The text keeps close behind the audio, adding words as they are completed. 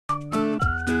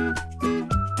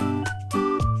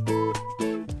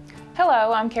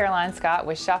Hello, I'm Caroline Scott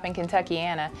with Shppng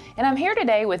Kyana, and I'm here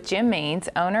today with Jim Means,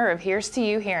 owner of Here's to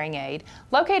You Hearing Aid,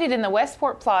 located in the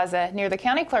Westport Plaza near the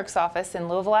County Clerk's office in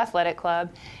Louisville Athletic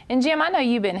Club. And Jim, I know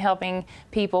you've been helping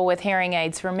people with hearing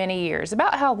aids for many years.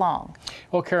 About how long?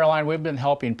 Well, Caroline, we've been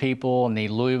helping people in the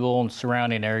Louisville and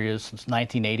surrounding areas since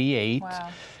 1988. Wow.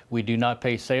 We do not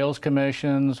pay sales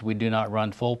commissions. We do not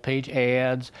run full-page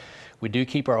ads. We do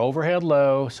keep our overhead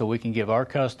low so we can give our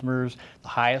customers the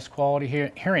highest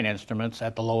quality hearing instruments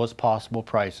at the lowest possible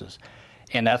prices.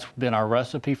 And that's been our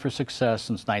recipe for success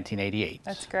since 1988.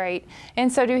 That's great.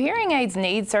 And so do hearing aids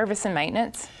need service and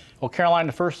maintenance? Well, Caroline,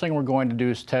 the first thing we're going to do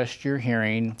is test your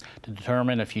hearing to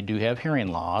determine if you do have hearing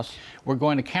loss. We're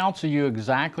going to counsel you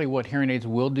exactly what hearing aids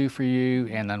will do for you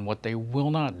and then what they will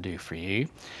not do for you.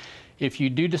 If you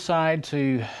do decide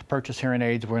to purchase hearing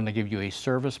aids, we're going to give you a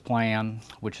service plan,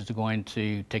 which is going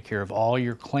to take care of all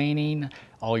your cleaning,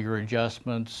 all your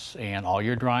adjustments, and all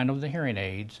your drying of the hearing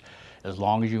aids, as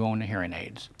long as you own the hearing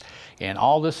aids. And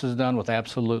all this is done with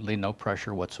absolutely no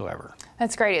pressure whatsoever.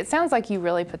 That's great. It sounds like you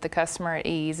really put the customer at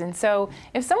ease. And so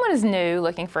if someone is new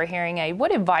looking for a hearing aid,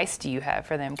 what advice do you have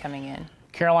for them coming in?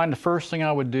 Caroline, the first thing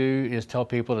I would do is tell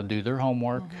people to do their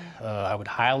homework. I would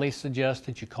highly suggest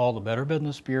that you call the Better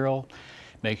Business Bureau.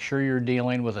 Make sure you're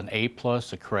dealing with an A+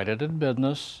 accredited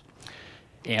business,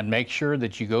 and make sure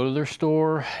that you go to their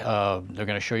store. They're going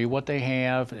to show you what they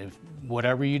have.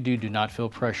 Whatever you do, do not feel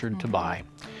pressured to buy.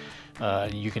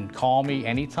 You can call me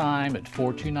anytime at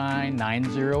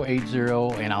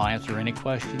 429-9080, and I'll answer any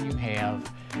question you have.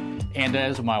 And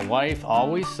as my wife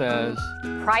always says,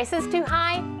 prices too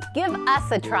high? Give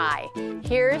us a try.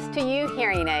 Here's to You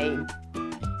Hearing Aid.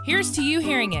 Here's to You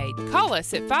Hearing Aid. Call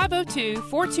us at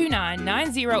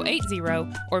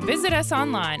 502-429-9080 or visit us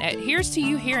online at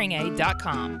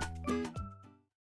herestoyouhearingaid.com.